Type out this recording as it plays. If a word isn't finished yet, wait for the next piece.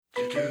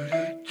This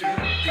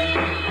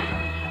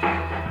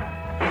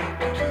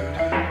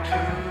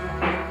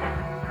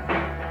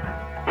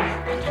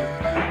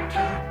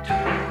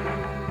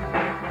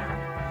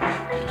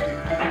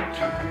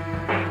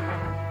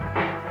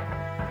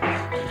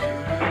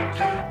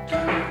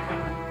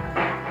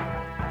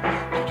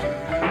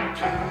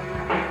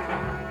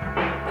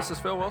is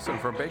Phil Wilson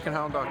from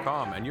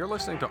baconhound.com, and you're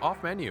listening to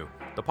Off Menu,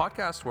 the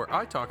podcast where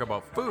I talk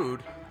about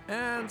food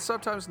and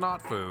sometimes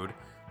not food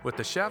with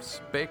the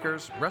chefs,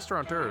 bakers,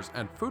 restaurateurs,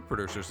 and food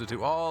producers that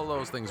do all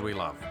those things we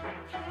love.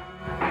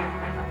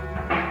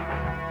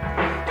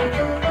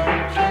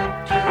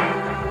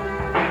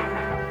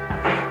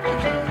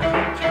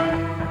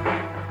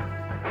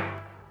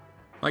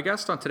 My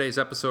guest on today's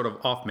episode of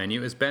Off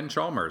Menu is Ben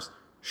Chalmers,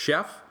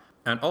 chef,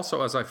 and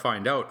also, as I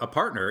find out, a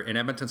partner in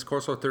Edmonton's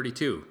Corso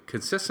 32,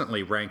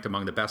 consistently ranked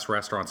among the best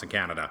restaurants in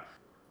Canada.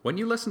 When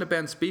you listen to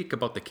Ben speak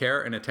about the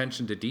care and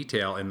attention to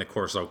detail in the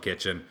Corso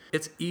kitchen,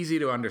 it's easy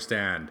to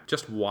understand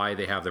just why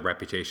they have the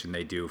reputation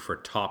they do for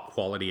top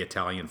quality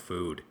Italian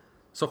food.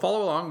 So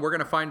follow along, we're going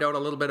to find out a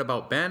little bit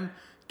about Ben,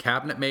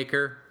 cabinet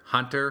maker,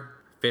 hunter,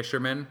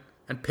 fisherman,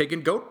 and pig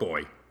and goat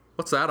boy.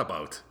 What's that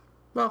about?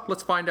 Well,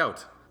 let's find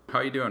out. How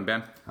you doing,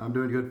 Ben? I'm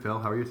doing good, Phil.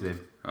 How are you today?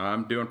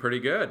 I'm doing pretty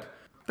good.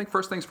 I think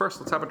first things first,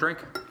 let's have a drink.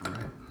 All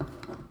right.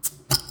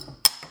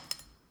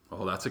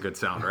 Oh, that's a good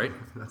sound, right?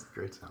 That's a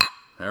great sound.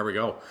 There we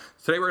go.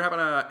 Today we're having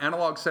an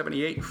Analog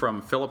 78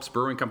 from Phillips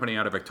Brewing Company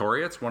out of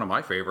Victoria. It's one of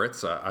my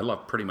favorites. I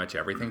love pretty much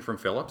everything from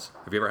Phillips.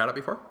 Have you ever had it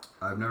before?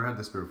 I've never had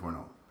this beer before,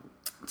 no.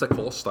 It's a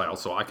Kolsch style,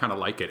 so I kind of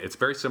like it. It's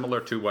very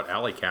similar to what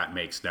Alley Cat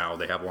makes now.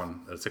 They have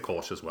one that's a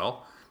Kolsch as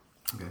well.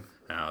 Okay.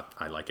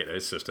 I like it.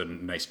 It's just a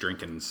nice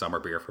drinking summer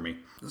beer for me.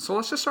 So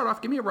let's just start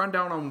off. Give me a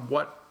rundown on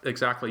what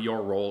exactly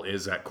your role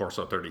is at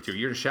Corso 32.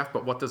 You're a chef,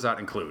 but what does that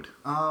include?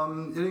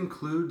 It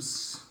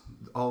includes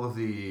all of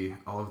the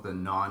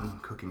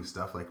non-cooking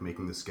stuff, like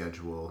making the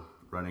schedule,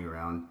 running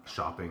around,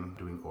 shopping,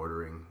 doing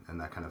ordering, and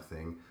that kind of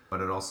thing.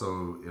 But it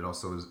also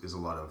is a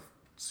lot of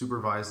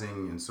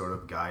supervising and sort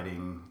of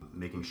guiding,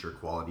 making sure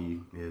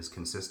quality is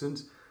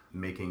consistent,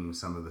 making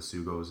some of the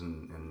sugos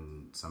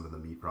and some of the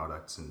meat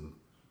products, and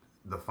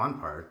the fun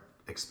part,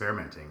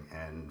 experimenting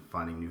and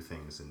finding new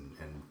things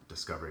and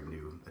discovering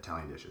new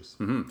Italian dishes.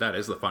 Mm-hmm. That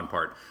is the fun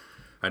part.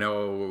 I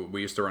know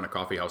we used to run a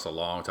coffee house a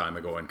long time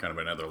ago in kind of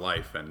another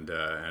life,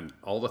 and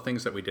all the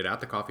things that we did at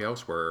the coffee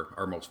house were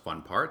our most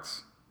fun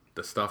parts.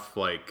 The stuff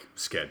like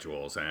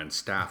schedules and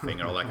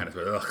staffing and all that kind of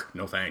stuff. Ugh,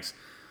 no thanks.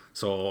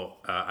 So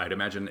I'd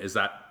imagine, is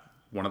that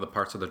one of the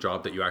parts of the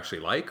job that you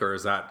actually like, or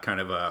is that kind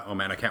of a, oh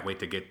man, I can't wait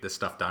to get this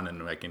stuff done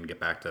and I can get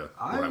back to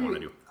what I want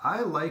to do?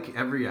 I like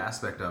every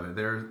aspect of it.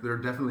 There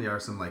definitely are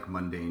some like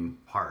mundane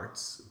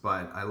parts,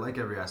 but I like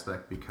every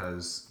aspect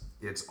because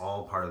it's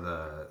all part of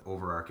the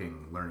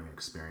overarching learning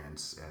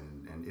experience,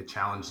 and it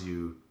challenges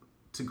you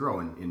to grow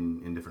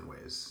in different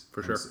ways.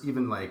 For sure.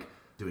 Even like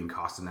doing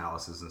cost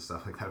analysis and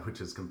stuff like that, which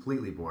is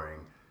completely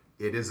boring.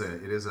 It is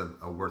a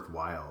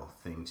worthwhile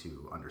thing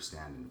to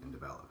understand and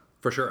develop.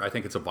 For sure. I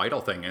think it's a vital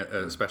thing,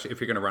 especially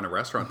if you're going to run a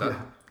restaurant.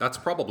 That's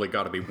probably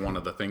got to be one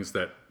of the things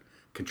that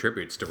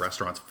contributes to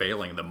restaurants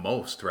failing the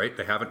most, right?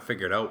 They haven't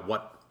figured out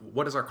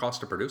what is our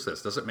cost to produce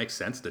this? Does it make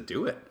sense to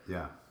do it?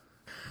 Yeah.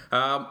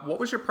 What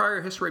was your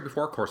prior history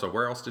before Corso?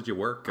 Where else did you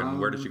work, and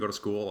where did you go to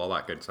school? All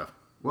that good stuff.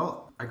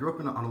 Well, I grew up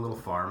on a little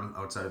farm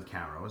outside of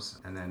Camrose,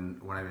 and then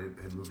when I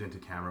had moved into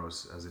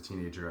Camrose as a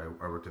teenager,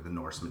 I worked at the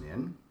Norseman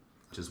Inn,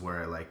 which is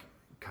where I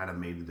kind of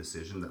made the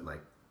decision that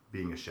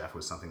being a chef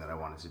was something that I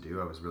wanted to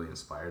do. I was really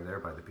inspired there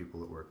by the people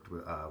that worked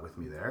with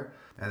me there.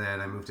 And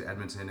then I moved to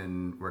Edmonton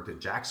and worked at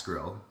Jack's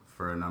Grill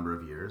for a number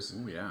of years.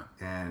 Oh, yeah.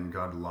 And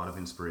got a lot of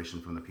inspiration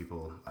from the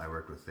people I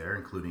worked with there,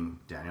 including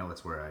Daniel.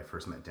 That's where I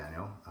first met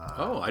Daniel.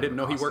 I didn't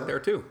know he worked there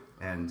too.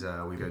 And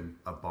we had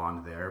a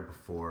bond there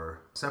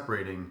before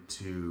separating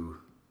to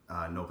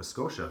Nova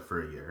Scotia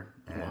for a year.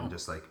 And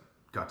just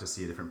got to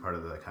see a different part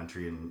of the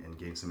country and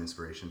gain some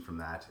inspiration from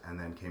that. And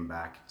then came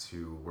back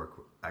to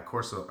work at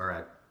Corso, or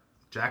at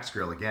Jack's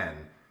Grill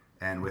again,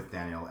 and with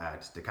Daniel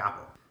at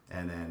DeCapo.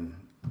 And then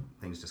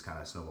things just kind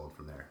of snowballed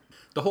from there.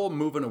 The whole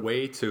moving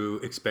away to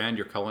expand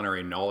your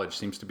culinary knowledge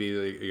seems to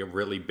be a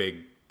really big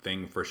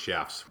thing for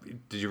chefs.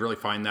 Did you really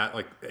find that?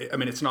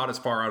 It's not as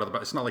far out of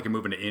it's not like you're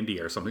moving to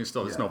India or something.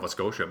 Still, it's Nova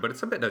Scotia, but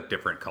it's a bit of a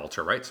different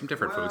culture, right? Some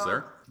different foods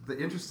there. The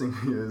interesting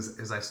thing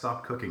is I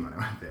stopped cooking when I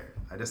went there.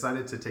 I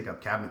decided to take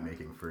up cabinet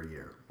making for a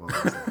year while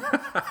I was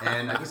there.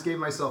 And I just gave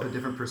myself a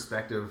different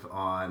perspective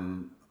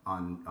on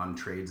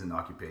trades and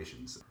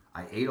occupations.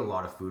 I ate a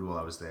lot of food while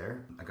I was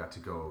there. I got to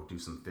go do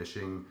some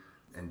fishing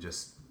and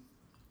just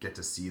get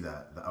to see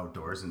the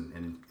outdoors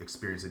and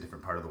experience a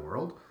different part of the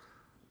world.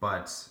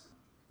 But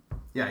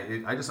yeah,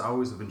 I just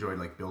always have enjoyed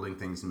building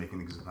things and making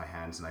things with my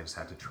hands, and I just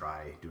had to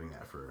try doing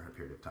that for a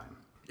period of time.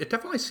 It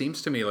definitely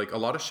seems to me like a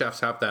lot of chefs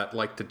have that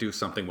like to do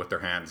something with their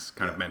hands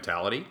kind of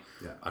mentality.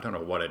 Yeah. I don't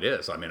know what it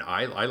is. I mean,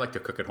 I like to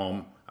cook at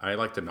home. I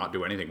like to not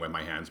do anything with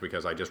my hands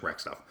because I just wreck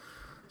stuff.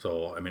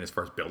 So, as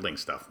far as building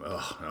stuff,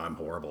 I'm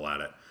horrible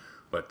at it.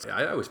 But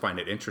I always find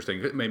it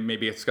interesting.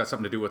 Maybe it's got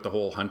something to do with the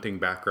whole hunting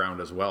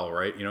background as well,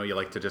 right? You know, you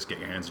like to just get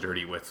your hands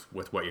dirty with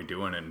what you're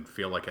doing and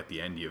feel like at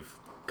the end you've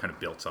kind of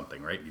built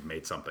something, right? You've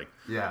made something.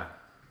 Yeah.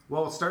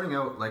 Well, starting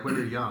out, like when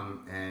you're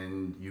young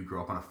and you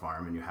grow up on a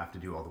farm and you have to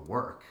do all the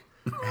work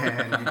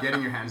and you're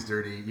getting your hands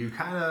dirty, you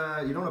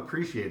don't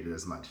appreciate it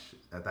as much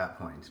at that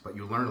point, but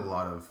you learn a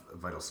lot of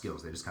vital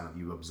skills. They just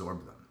you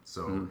absorb them.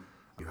 So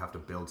you have to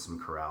build some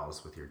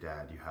corrals with your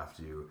dad. You have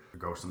to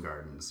grow some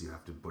gardens. You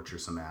have to butcher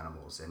some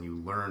animals, and you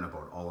learn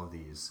about all of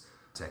these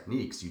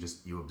techniques.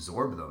 You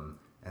absorb them.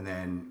 And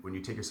then when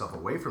you take yourself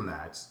away from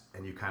that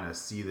and you kind of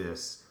see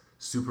this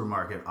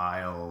supermarket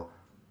aisle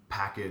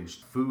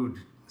packaged food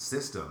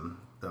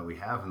system that we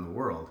have in the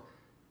world,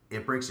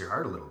 it breaks your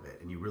heart a little bit,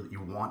 and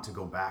you want to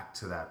go back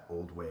to that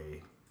old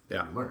way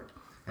that you learned.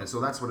 And so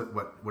that's what it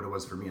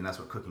was for me, and that's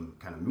what cooking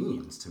kind of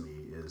means to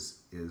me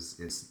is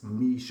it's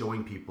me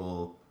showing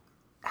people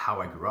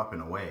how I grew up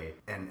in a way,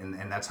 and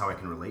that's how I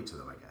can relate to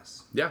them, I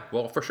guess. Yeah,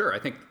 well, for sure. I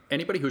think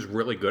anybody who's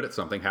really good at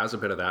something has a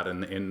bit of that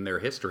in their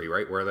history,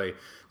 right? Where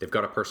they've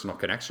got a personal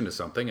connection to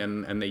something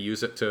and they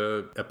use it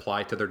to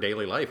apply to their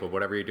daily life or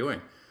whatever you're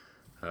doing.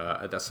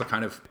 That's the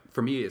kind of,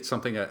 for me, it's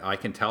something that I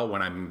can tell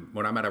when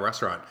I'm at a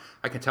restaurant.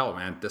 I can tell,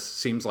 man, this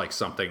seems like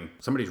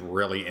somebody's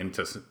really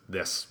into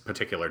this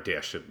particular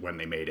dish when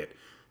they made it.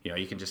 You know,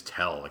 you can just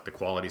tell, like, the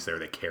quality's there.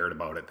 They cared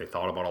about it. They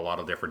thought about a lot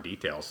of different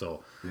details.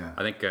 So yeah.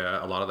 I think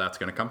a lot of that's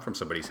going to come from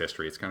somebody's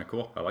history. It's kind of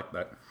cool. I like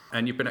that.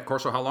 And you've been at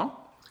Corso how long?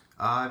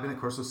 I've been at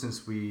Corso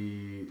since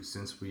we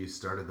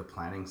started the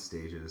planning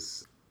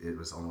stages. It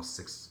was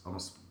almost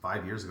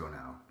 5 years ago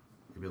now,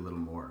 maybe a little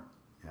more.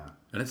 Yeah.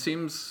 And it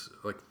seems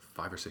like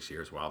 5 or 6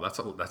 years. Wow,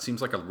 that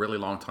seems like a really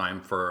long time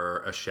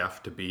for a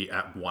chef to be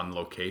at one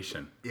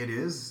location. It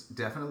is,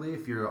 definitely.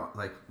 If you're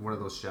like one of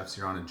those chefs,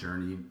 you're on a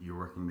journey. You're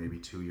working maybe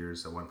 2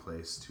 years at one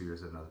place, 2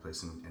 years at another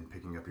place, and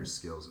picking up your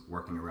skills,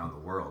 working around the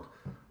world.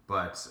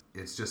 But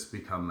it's just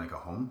become like a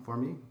home for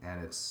me,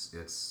 and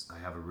it's. I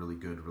have a really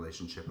good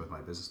relationship with my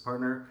business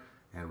partner,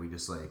 and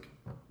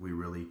we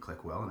really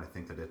click well, and I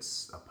think that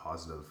it's a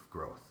positive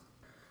growth.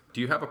 Do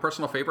you have a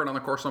personal favorite on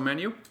the Corso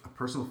menu? A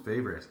personal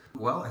favorite?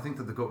 Well, I think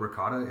that the goat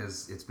ricotta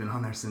it's been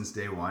on there since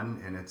day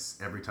one, and it's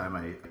every time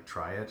I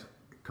try it,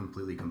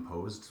 completely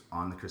composed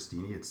on the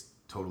crostini. It's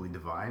totally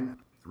divine.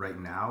 Right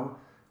now,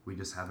 we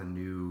just have a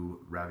new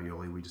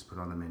ravioli we just put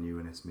on the menu,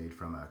 and it's made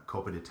from a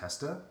coppa di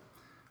testa,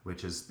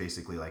 which is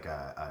basically like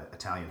a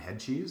Italian head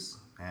cheese,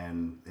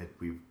 and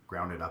we've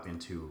ground it up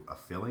into a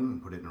filling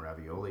and put it in a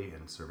ravioli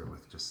and serve it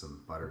with just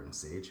some butter and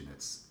sage, and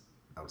it's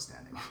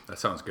outstanding. That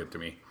sounds good to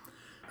me.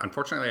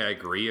 Unfortunately, I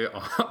agree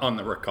on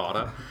the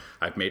ricotta.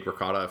 I've made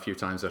ricotta a few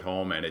times at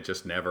home, and it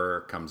just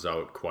never comes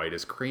out quite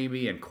as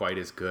creamy and quite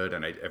as good.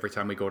 And every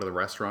time we go to the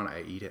restaurant,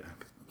 I eat it.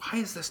 Why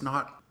is this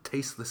not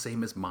taste the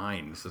same as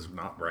mine? This is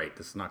not right.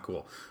 This is not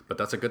cool. But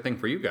that's a good thing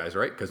for you guys,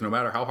 right? Because no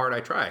matter how hard I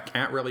try, I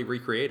can't really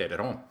recreate it at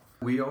home.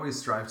 We always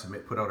strive to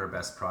put out our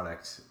best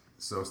product.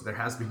 So there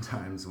has been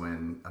times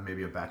when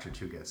maybe a batch or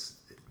two gets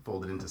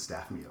folded into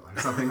staff meal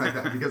or something like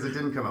that because it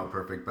didn't come out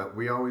perfect, but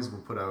we always will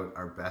put out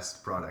our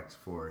best product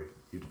for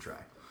you to try.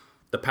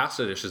 The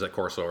pasta dishes at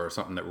Corso are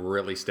something that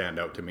really stand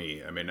out to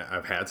me. I mean,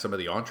 I've had some of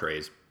the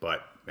entrees,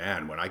 but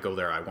man, when I go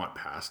there, I want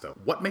pasta.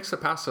 What makes the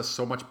pasta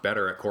so much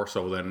better at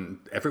Corso than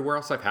everywhere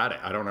else I've had it?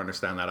 I don't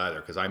understand that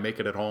either, because I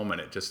make it at home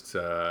and it just,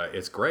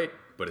 it's great,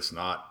 but it's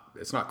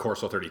not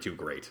Corso 32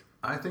 great.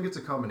 I think it's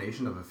a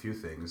combination of a few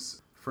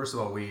things. First of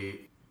all,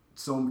 we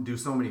do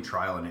so many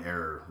trial and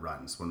error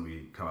runs when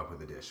we come up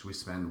with a dish. We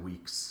spend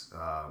weeks.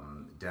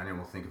 Daniel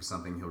will think of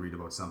something. He'll read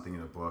about something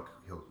in a book.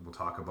 We'll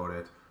talk about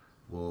it.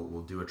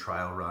 We'll do a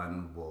trial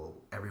run.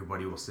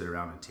 Everybody will sit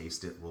around and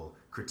taste it. We'll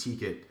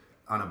critique it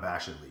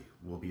unabashedly.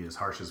 We'll be as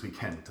harsh as we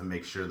can to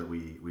make sure that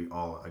we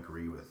all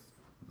agree with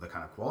the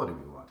kind of quality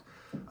we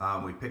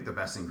want. We pick the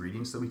best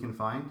ingredients that we can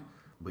find.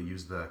 We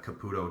use the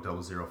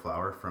Caputo 00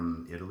 flour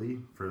from Italy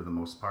for the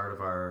most part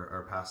of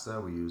our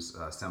pasta. We use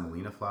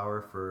semolina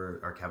flour for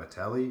our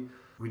cavatelli.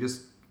 We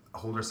just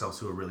hold ourselves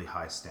to a really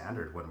high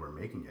standard when we're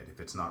making it. If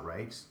it's not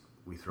right,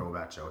 we throw a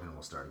batch out and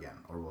we'll start again,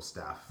 or we'll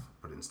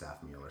put in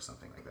staff meal or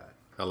something like that.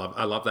 I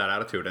love that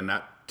attitude, and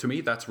that, to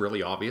me, that's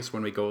really obvious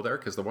when we go there,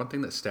 because the one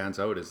thing that stands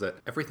out is that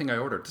everything I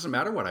order, it doesn't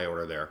matter what I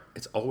order there,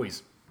 it's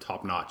always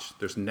top notch.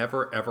 There's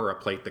never ever a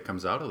plate that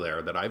comes out of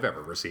there that I've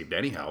ever received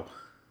anyhow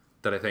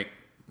that I think,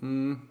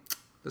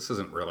 this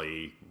isn't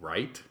really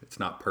right. It's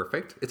not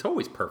perfect. It's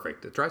always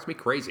perfect. It drives me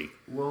crazy.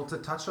 Well, to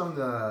touch on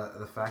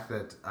the fact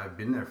that I've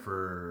been there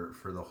for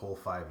the whole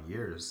 5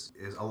 years,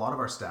 is a lot of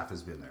our staff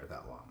has been there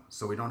that long.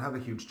 So we don't have a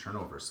huge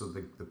turnover. So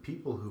the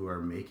people who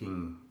are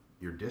making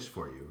your dish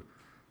for you,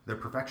 they're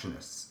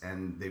perfectionists,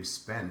 and they've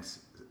spent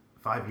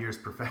 5 years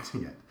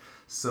perfecting it.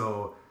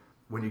 So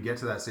when you get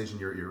to that stage and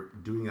you're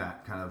doing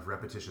that kind of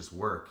repetitious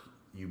work,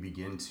 you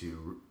begin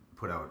to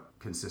put out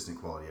consistent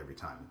quality every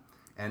time.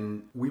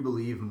 And we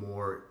believe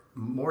more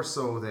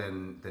so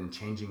than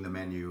changing the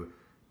menu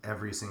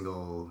every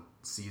single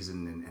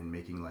season and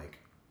making like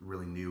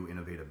really new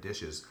innovative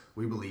dishes.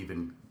 We believe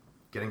in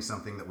getting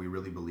something that we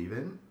really believe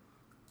in,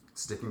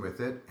 sticking with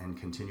it and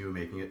continue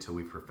making it till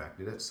we've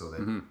perfected it so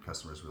that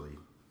customers really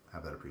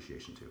have that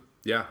appreciation too.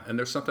 Yeah, and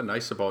there's something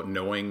nice about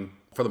knowing,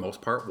 for the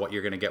most part, what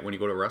you're going to get when you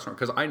go to a restaurant.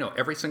 Because I know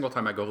every single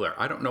time I go there,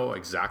 I don't know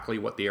exactly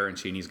what the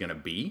arancini is going to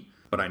be,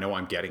 but I know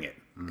I'm getting it.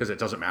 Because it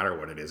doesn't matter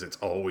what it is. It's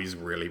always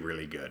really,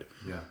 really good.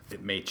 Yeah.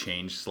 It may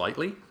change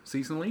slightly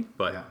seasonally,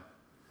 but Yeah.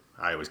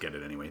 I always get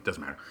it anyway. It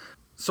doesn't matter.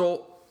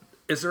 So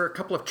is there a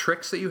couple of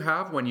tricks that you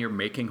have when you're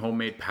making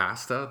homemade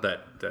pasta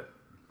that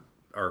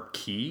are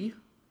key?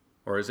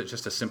 Or is it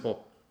just a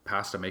simple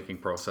pasta making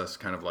process,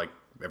 kind of like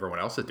everyone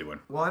else is doing?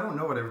 Well, I don't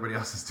know what everybody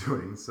else is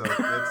doing, so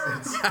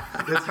it's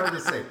hard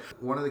to say.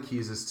 One of the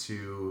keys is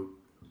to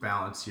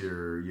balance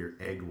your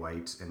egg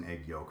white and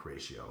egg yolk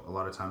ratio. A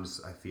lot of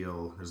times I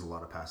feel there's a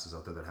lot of pastas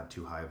out there that have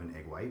too high of an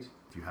egg white.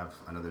 If you have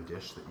another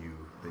dish that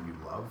you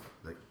love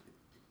that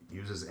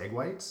uses egg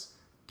whites,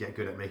 get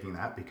good at making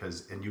that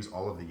and use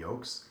all of the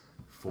yolks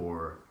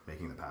for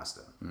making the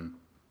pasta.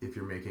 If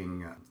you're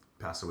making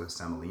pasta with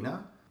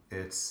semolina,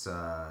 it's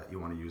you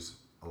want to use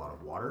a lot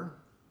of water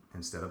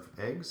instead of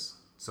eggs.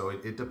 So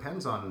it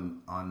depends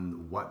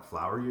on what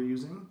flour you're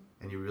using,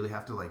 and you really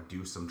have to like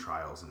do some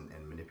trials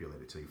and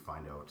manipulate it till you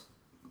find out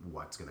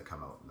what's going to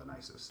come out the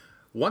nicest.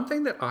 One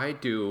thing that I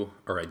do,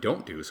 or I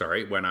don't do,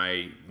 sorry, when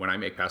I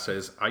make pasta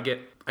is I get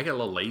a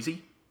little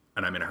lazy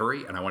and I'm in a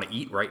hurry and I want to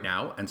eat right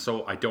now, and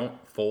so I don't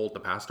fold the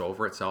pasta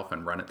over itself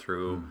and run it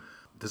through.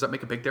 Does that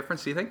make a big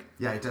difference, do you think?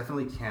 Yeah, it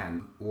definitely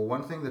can. Well,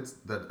 one thing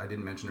that I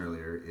didn't mention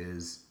earlier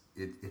is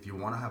if you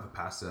want to have a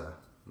pasta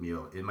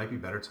meal, it might be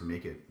better to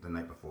make it the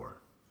night before.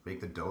 Make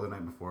the dough the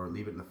night before,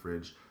 leave it in the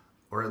fridge,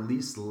 or at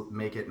least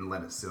make it and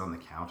let it sit on the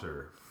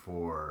counter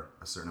for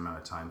a certain amount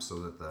of time so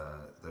that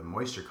the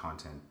moisture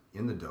content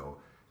in the dough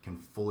can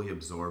fully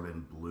absorb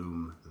and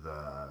bloom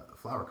the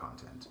flour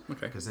content.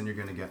 Okay. Because then you're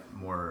going to get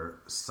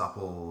more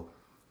supple,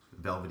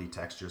 velvety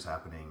textures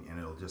happening, and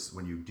it'll just,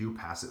 when you do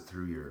pass it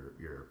through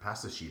your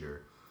pasta sheeter,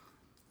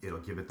 it'll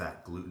give it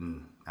that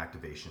gluten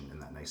activation and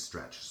that nice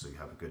stretch, so you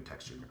have a good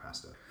texture in your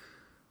pasta.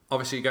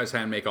 Obviously, you guys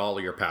hand make all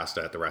of your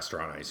pasta at the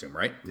restaurant, I assume,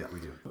 right? Yeah,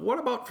 we do. What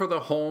about for the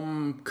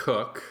home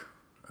cook?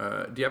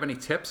 Do you have any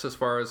tips as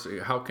far as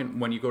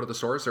when you go to the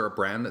store, is there a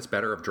brand that's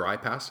better of dry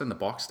pasta than the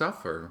box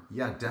stuff? Or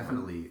Yeah,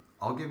 definitely.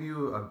 I'll give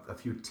you a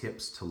few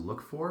tips to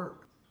look for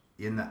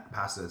in that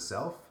pasta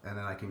itself, and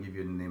then I can give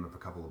you the name of a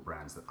couple of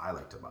brands that I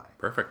like to buy.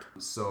 Perfect.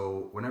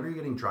 So whenever you're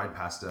getting dried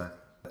pasta,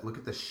 look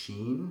at the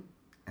sheen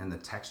and the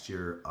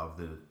texture of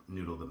the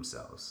noodle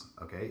themselves.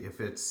 Okay,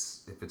 if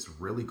it's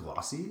really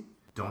glossy,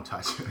 don't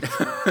touch it.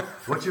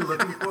 What you're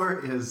looking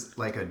for is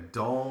like a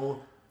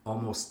dull,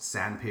 almost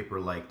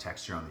sandpaper-like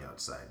texture on the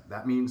outside.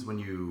 That means when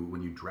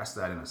you dress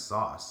that in a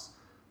sauce,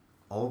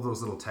 all of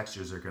those little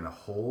textures are going to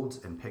hold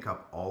and pick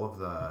up all of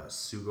the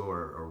sugo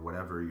or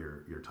whatever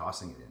you're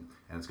tossing it in,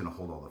 and it's going to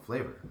hold all the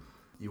flavor.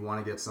 You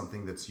want to get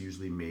something that's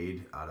usually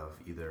made out of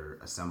either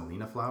a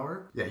semolina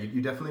flour. Yeah,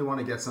 you definitely want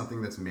to get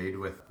something that's made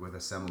with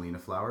a semolina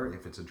flour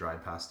if it's a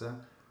dried pasta.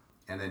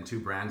 And then two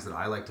brands that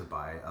I like to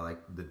buy, I like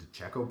the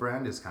DiCecco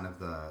brand is kind of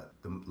the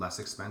less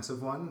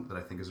expensive one that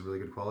I think is really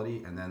good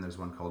quality. And then there's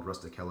one called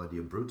Rusticella di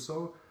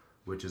Abruzzo,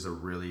 which is a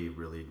really,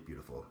 really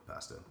beautiful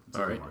pasta. It's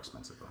a little more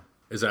expensive though.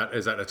 Is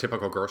that a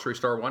typical grocery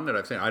store one that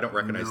I've seen? I don't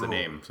recognize the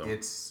name. So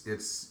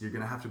it's you're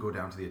gonna have to go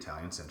down to the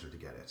Italian center to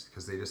get it,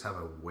 because they just have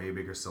a way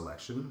bigger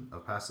selection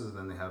of pastas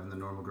than they have in the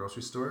normal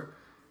grocery store,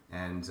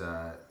 and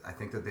I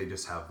think that they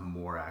just have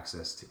more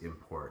access to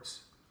import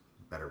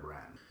better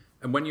brand.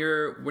 And when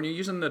you're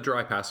using the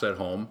dry pasta at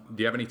home,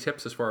 do you have any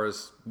tips as far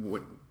as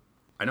what?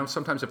 I know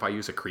sometimes if I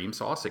use a cream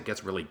sauce, it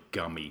gets really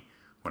gummy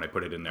when I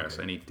put it in there. Okay.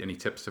 So any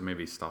tips to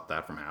maybe stop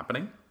that from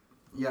happening?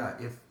 Yeah,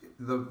 if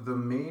the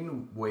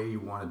main way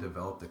you want to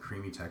develop the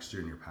creamy texture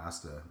in your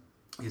pasta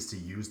is to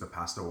use the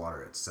pasta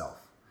water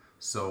itself.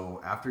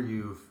 So after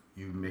you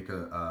make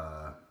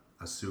a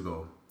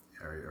sugo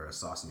or a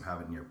sauce and you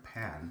have it in your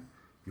pan,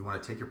 you want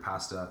to take your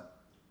pasta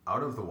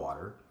out of the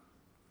water,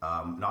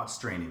 not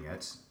straining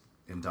it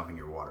and dumping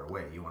your water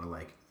away. You want to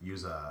like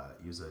use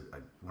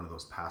one of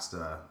those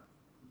pasta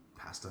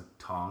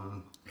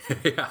tongue.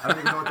 Yeah. I don't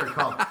even know what they're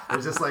called.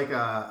 It's just like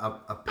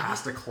a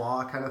pasta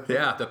claw kind of thing.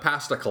 Yeah, the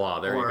pasta claw.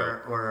 There you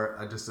go.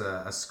 Or just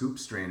a scoop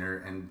strainer,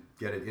 and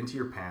get it into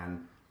your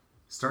pan.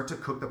 Start to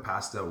cook the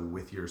pasta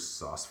with your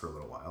sauce for a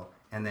little while,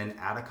 and then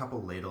add a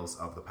couple ladles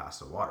of the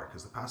pasta water,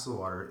 because the pasta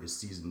water is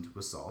seasoned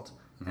with salt,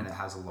 and it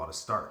has a lot of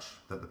starch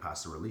that the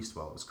pasta released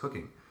while it was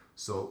cooking.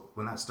 So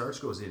when that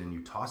starch goes in and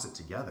you toss it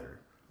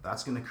together,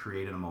 that's going to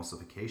create an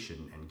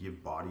emulsification and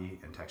give body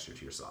and texture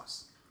to your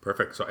sauce.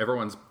 Perfect. So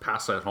everyone's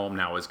pasta at home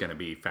now is going to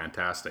be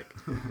fantastic.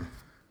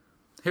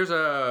 Here's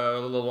a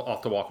little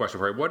off-the-wall question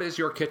for you. What is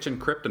your kitchen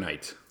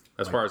kryptonite?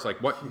 As far as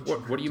like, what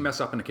do you mess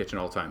up in the kitchen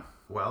all the time?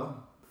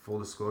 Well, full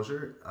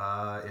disclosure,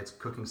 it's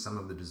cooking some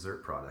of the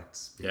dessert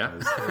products. Yeah.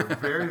 Because they're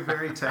very,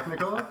 very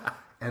technical,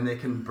 and they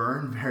can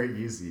burn very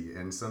easy.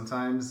 And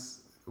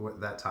sometimes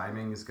that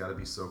timing has got to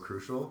be so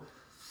crucial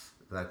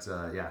that,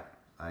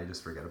 I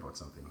just forget about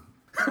something.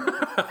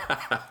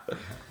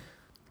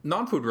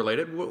 Non-food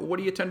related, what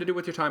do you tend to do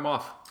with your time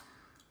off?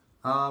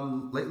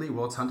 Lately,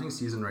 well, it's hunting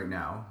season right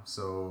now,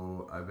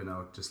 so I've been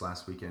out just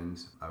last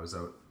weekend. I was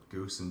out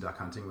goose and duck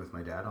hunting with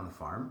my dad on the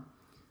farm.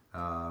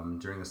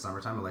 During the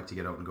summertime, I like to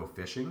get out and go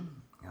fishing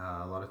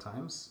a lot of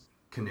times.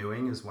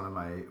 Canoeing is one of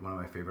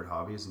my favorite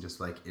hobbies, and just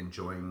like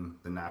enjoying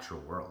the natural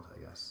world, I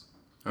guess.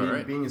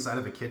 Being inside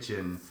of a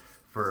kitchen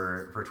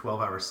for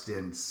 12-hour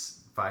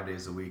stints 5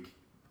 days a week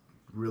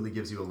really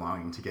gives you a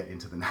longing to get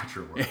into the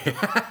natural world.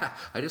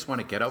 I just want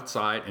to get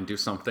outside and do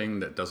something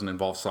that doesn't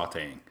involve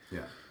sauteing.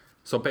 Yeah.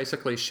 So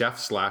basically, chef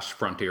 /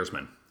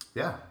 frontiersman.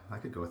 Yeah, I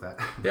could go with that.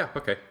 Yeah,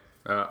 okay.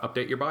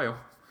 Update your bio.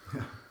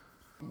 Yeah.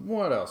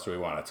 What else do we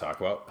want to talk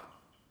about?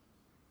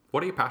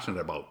 What are you passionate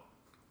about?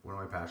 What am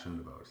I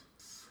passionate about?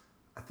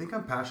 I think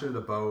I'm passionate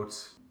about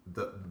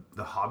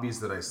the hobbies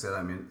that I said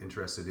I'm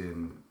interested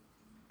in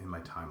my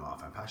time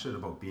off. I'm passionate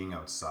about being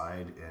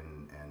outside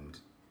and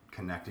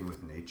connecting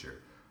with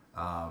nature.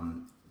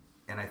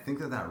 And I think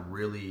that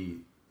really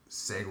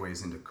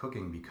segues into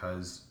cooking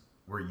because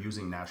we're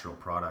using natural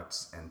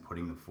products and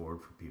putting them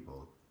forward for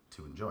people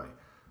to enjoy.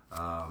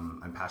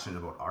 I'm passionate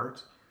about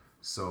art,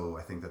 so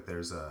I think that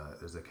there's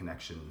a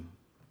connection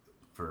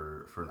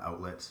for an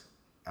outlet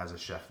as a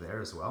chef there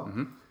as well.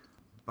 Mm-hmm.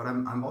 But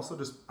I'm also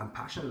I'm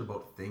passionate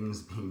about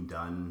things being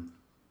done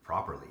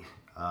properly.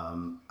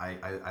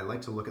 I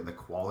like to look at the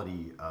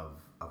quality of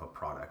a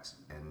product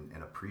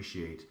and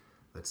appreciate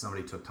that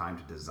somebody took time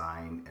to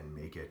design and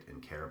make it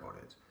and care about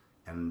it.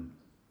 And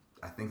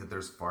I think that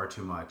there's far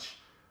too much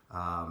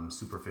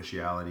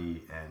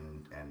superficiality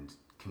and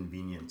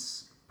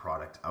convenience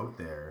product out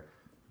there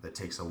that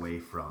takes away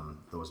from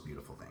those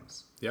beautiful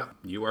things. Yeah,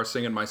 you are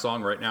singing my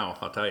song right now,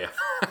 I'll tell you.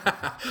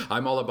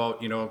 I'm all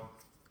about,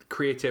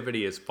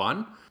 creativity is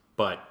fun,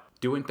 but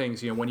doing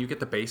things, when you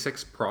get the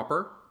basics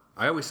proper,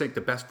 I always think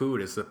the best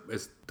food is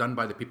done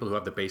by the people who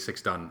have the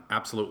basics done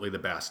absolutely the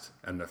best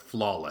and they're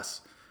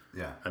flawless.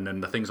 Yeah. And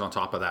then the things on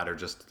top of that are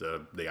just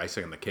the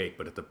icing on the cake.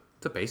 But if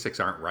the basics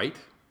aren't right,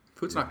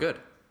 food's not good.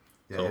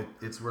 Yeah, so,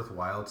 it's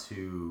worthwhile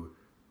to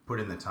put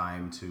in the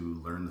time to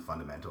learn the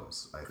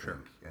fundamentals, I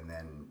think, and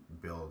then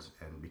build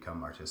and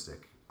become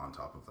artistic on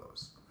top of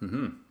those.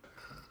 Mm-hmm.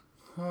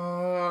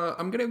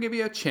 I'm going to give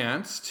you a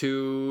chance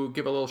to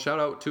give a little shout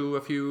out to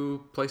a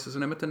few places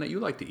in Edmonton that you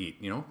like to eat,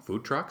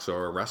 food trucks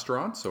or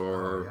restaurants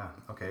or... Oh, yeah.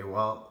 Okay,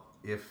 well,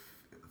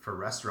 for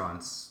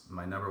restaurants,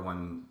 my number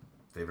one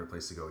favorite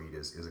place to go eat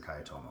is a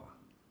Kayatomo.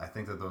 I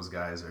think that those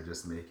guys are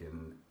just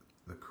making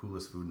the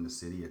coolest food in the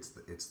city.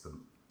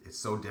 It's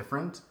so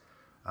different.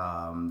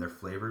 Their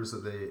flavors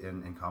that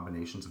and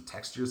combinations of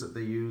textures that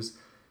they use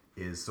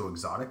is so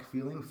exotic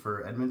feeling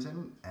for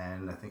Edmonton,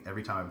 and I think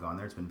every time I've gone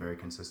there, it's been very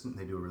consistent.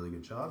 They do a really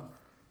good job,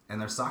 and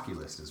their sake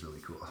list is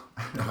really cool.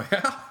 Oh,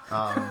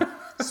 yeah.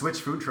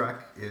 Switch Food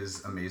Truck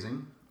is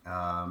amazing.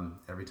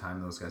 Every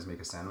time those guys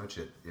make a sandwich,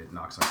 it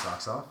knocks my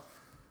socks off.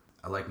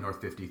 I like North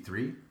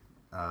 53.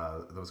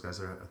 Those guys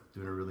are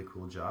doing a really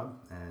cool job,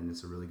 and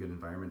it's a really good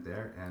environment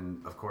there.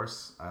 And of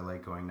course, I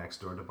like going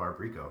next door to Bar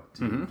Brico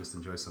to just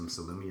enjoy some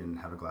salumi and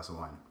have a glass of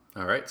wine.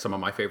 All right, some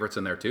of my favorites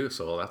in there too,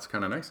 so that's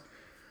kind of nice.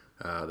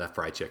 That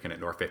fried chicken at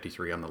North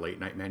 53 on the late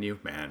night menu,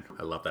 man,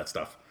 I love that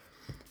stuff.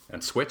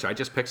 And Switch, I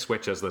just picked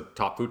Switch as the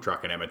top food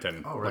truck in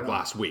Edmonton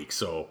last week,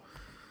 so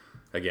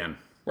again,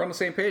 we're on the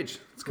same page.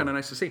 It's kind of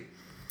nice to see.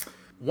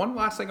 One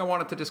last thing I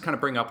wanted to just kind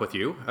of bring up with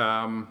you,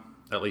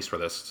 at least for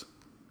this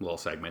little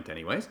segment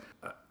anyways.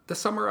 This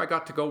summer I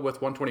got to go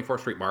with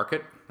 124th Street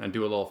Market and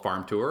do a little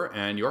farm tour,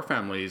 and your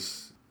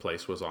family's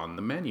place was on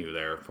the menu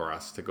there for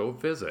us to go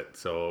visit.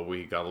 So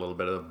we got a little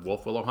bit of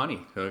Wolf Willow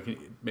honey. Can you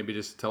maybe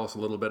just tell us a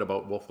little bit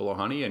about Wolf Willow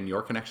honey and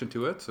your connection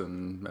to it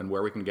and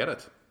where we can get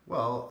it?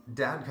 Well,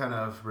 Dad kind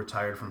of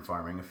retired from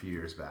farming a few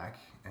years back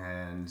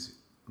and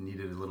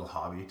needed a little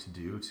hobby to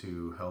do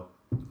to help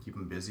keep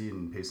him busy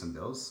and pay some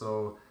bills.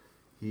 So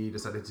he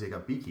decided to take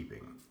up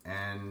beekeeping.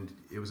 And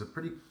it was a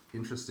pretty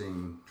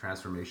interesting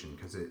transformation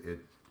because it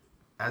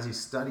as he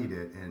studied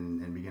it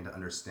and began to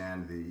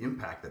understand the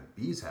impact that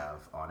bees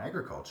have on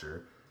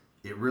agriculture,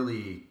 it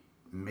really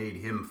made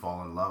him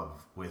fall in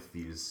love with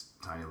these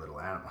tiny little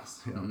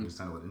animals, these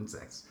tiny little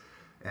insects,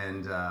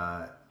 and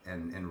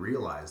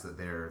realize that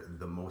they're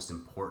the most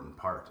important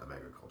part of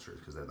agriculture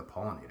because they're the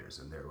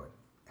pollinators and they're what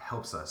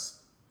helps us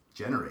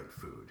generate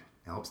food.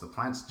 It helps the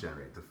plants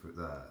generate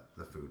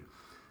the food.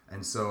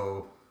 And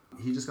so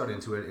he just got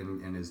into it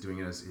and is doing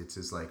it as it's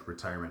his like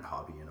retirement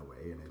hobby in a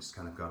way, and it just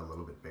kind of got a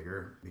little bit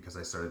bigger because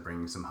I started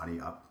bringing some honey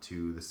up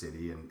to the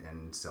city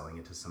and selling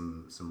it to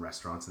some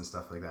restaurants and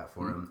stuff like that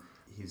for him.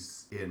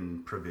 He's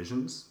in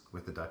provisions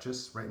with the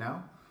Duchess right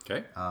now.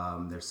 Okay.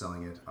 They're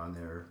selling it on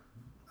their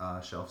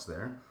shelves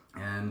there,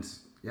 and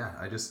yeah,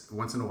 I just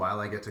once in a while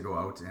I get to go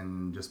out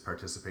and just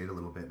participate a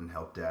little bit and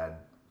help Dad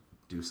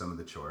do some of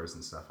the chores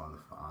and stuff on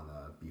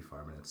the bee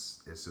farm, and it's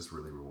just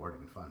really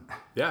rewarding and fun.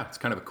 Yeah, it's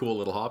kind of a cool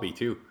little hobby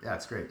too. Yeah,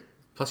 it's great.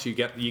 Plus, you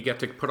get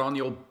to put on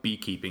the old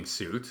beekeeping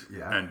suit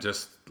and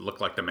just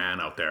look like the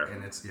man out there.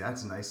 And it's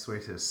a nice way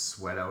to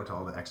sweat out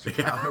all the extra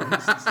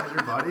calories inside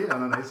your body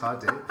on a nice hot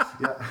day.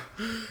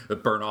 Yeah.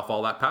 Burn off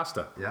all that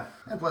pasta. Yeah.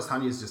 And plus,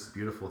 honey is just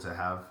beautiful to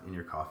have in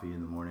your coffee in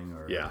the morning.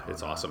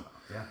 It's awesome.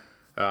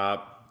 Yeah.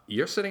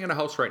 You're sitting in a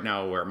house right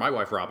now where my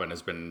wife Robin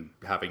has been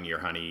having your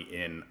honey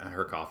in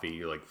her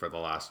coffee like for the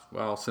last,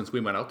 since we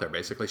went out there,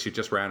 basically. She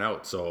just ran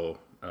out. So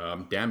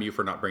damn you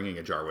for not bringing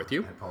a jar with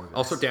you. I apologize.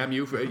 Also, damn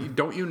you.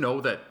 Don't you know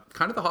that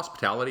kind of the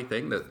hospitality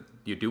thing that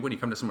you do when you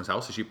come to someone's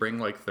house is you bring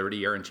like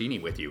 30 arancini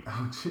with you.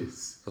 Oh,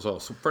 jeez. So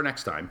for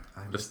next time,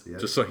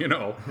 just so you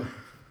know,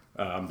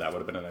 that would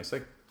have been a nice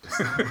thing.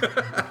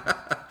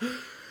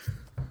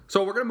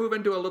 So we're going to move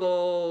into a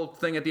little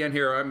thing at the end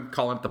here. I'm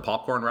calling it the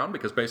popcorn round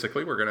because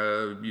basically we're going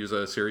to use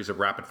a series of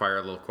rapid fire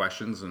little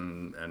questions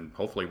and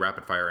hopefully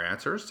rapid fire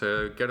answers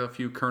to get a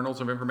few kernels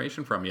of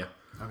information from you.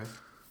 Okay.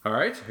 All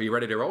right. Are you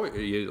ready to roll? Are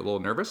you a little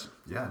nervous?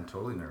 Yeah, I'm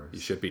totally nervous.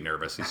 You should be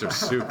nervous. These are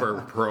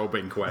super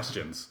probing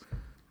questions.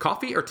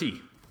 Coffee or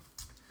tea?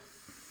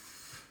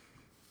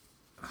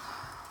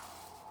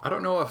 I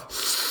don't know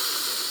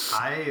if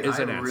I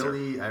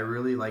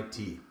really like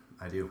tea.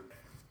 I do.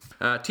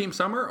 Team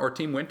summer or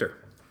team winter?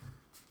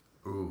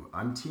 Ooh,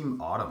 I'm team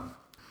autumn.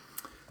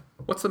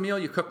 What's the meal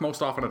you cook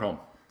most often at home?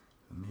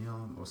 The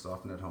meal most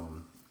often at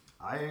home.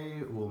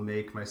 I will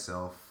make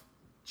myself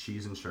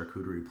cheese and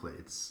charcuterie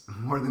plates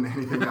more than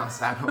anything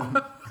else at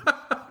home.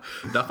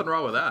 Nothing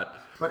wrong with that.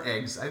 But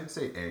eggs. I would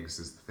say eggs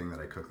is the thing that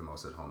I cook the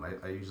most at home.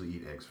 I usually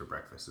eat eggs for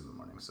breakfast in the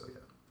morning, so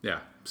yeah. Yeah,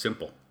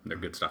 simple. They're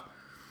good stuff.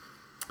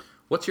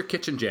 What's your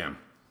kitchen jam?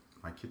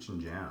 My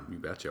kitchen jam. You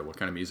betcha. What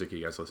kind of music are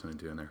you guys listening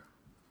to in there?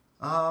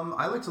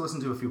 I like to listen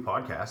to a few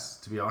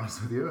podcasts, to be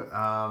honest with you.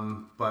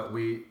 But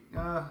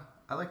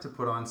I like to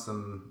put on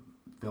some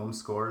film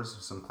scores,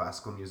 some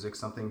classical music,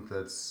 something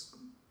that's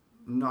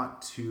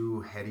not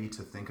too heady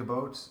to think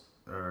about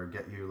or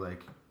get you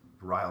like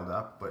riled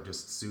up, but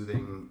just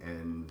soothing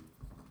and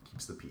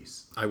keeps the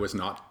peace. I was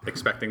not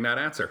expecting that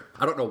answer.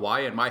 I don't know why.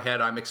 In my head,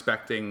 I'm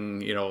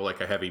expecting,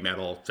 like a heavy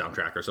metal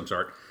soundtrack or some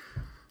sort.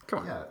 Come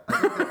on. Yeah, I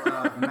think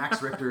that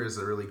Max Richter is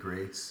a really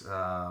great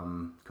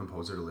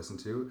composer to listen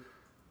to.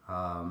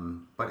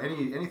 But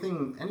any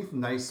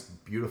nice,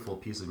 beautiful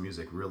piece of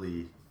music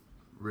really,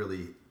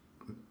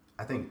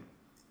 I think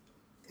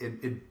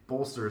it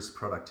bolsters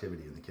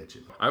productivity in the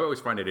kitchen. I always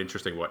find it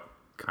interesting what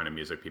kind of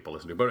music people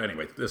listen to. But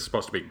anyway, this is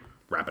supposed to be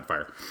rapid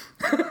fire.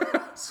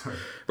 Sorry.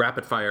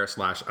 Rapid fire /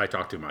 I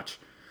talk too much.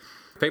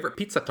 Favorite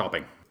pizza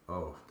topping?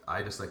 Oh,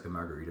 I just like the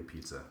margarita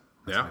pizza.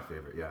 That's my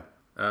favorite,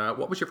 yeah.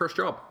 What was your first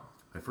job?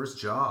 My first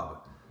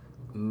job,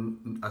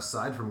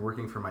 aside from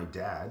working for my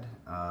dad,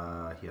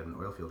 he had an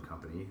oil field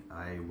company.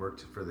 I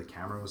worked for the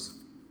Camrose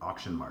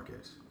auction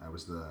market. I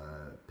was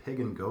the pig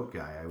and goat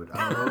guy. I would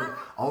unload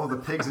all of the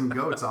pigs and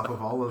goats off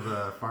of all of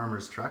the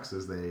farmers' trucks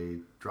as they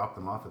dropped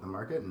them off at the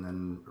market and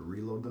then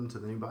reload them to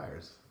the new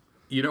buyers.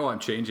 I'm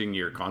changing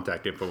your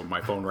contact info with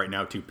my phone right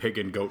now to pig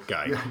and goat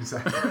guy. Yeah,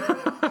 exactly.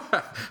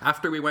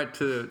 After we went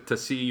to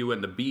see you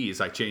and the bees,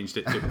 I changed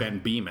it to Ben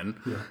Beeman,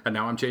 and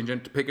now I'm changing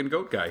it to pig and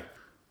goat guy.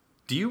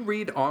 Do you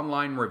read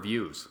online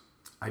reviews?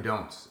 I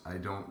don't. I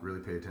don't really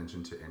pay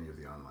attention to any of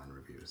the online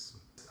reviews.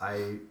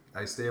 I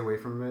stay away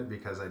from it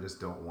because I just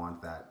don't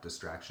want that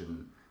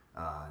distraction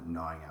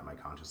gnawing at my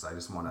conscience. I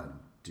just want to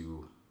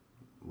do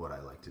what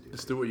I like to do.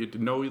 Just do what you do.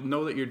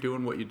 Know that you're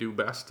doing what you do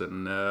best,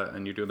 and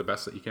you're doing the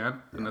best that you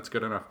can, and that's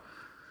good enough.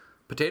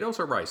 Potatoes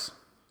or rice?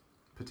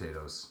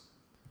 Potatoes.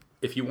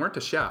 If you weren't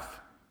a chef,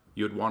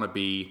 you'd want to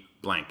be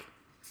blank.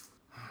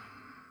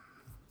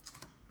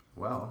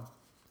 Well,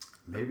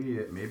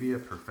 maybe a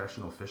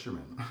professional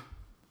fisherman,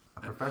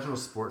 a professional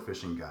sport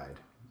fishing guide.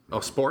 Oh,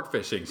 sport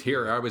fishing.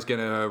 Here, I was going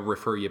to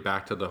refer you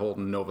back to the whole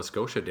Nova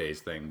Scotia days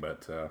thing,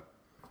 but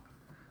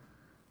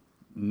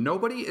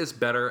nobody is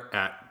better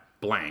at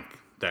blank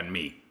than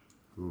me.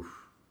 Oof.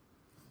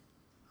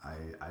 I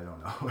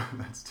don't know.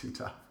 That's too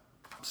tough.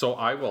 So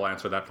I will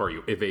answer that for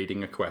you.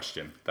 Evading a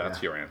question.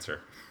 That's your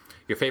answer.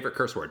 Your favorite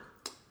curse word?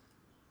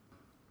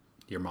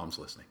 Your mom's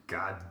listening.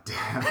 God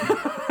damn.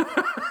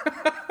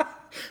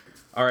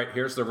 All right,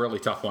 here's the really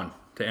tough one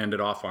to end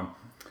it off on.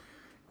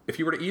 If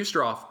you were to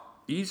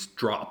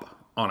eavesdrop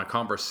on a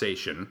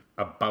conversation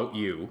about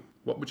you,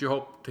 what would you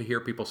hope to hear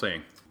people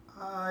saying?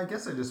 I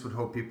guess I just would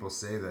hope people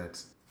say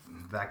that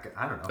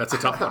I don't know. That's a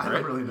tough one, right? I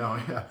don't really know.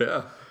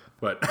 Yeah.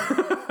 But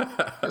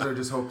because I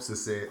just hopes to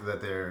say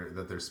that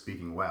they're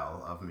speaking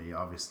well of me,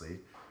 obviously,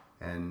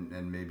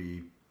 and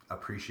maybe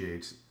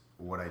appreciate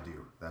what I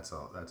do. That's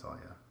all.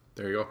 Yeah.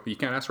 There you go. You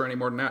can't ask for any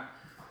more than that.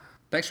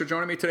 Thanks for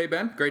joining me today,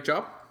 Ben. Great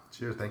job.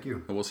 Cheers. Thank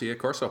you. And we'll see you at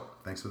Corso.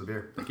 Thanks for the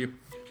beer. Thank you.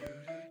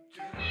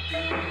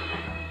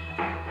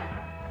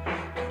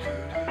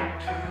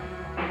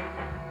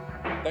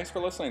 Thanks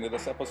for listening to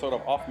this episode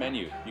of Off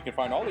Menu. You can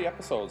find all the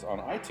episodes on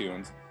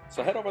iTunes,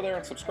 so head over there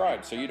and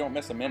subscribe so you don't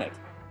miss a minute.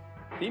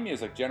 Theme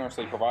music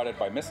generously provided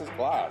by Mrs.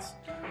 Glass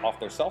off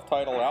their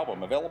self-titled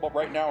album, available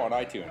right now on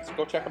iTunes.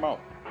 Go check them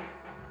out.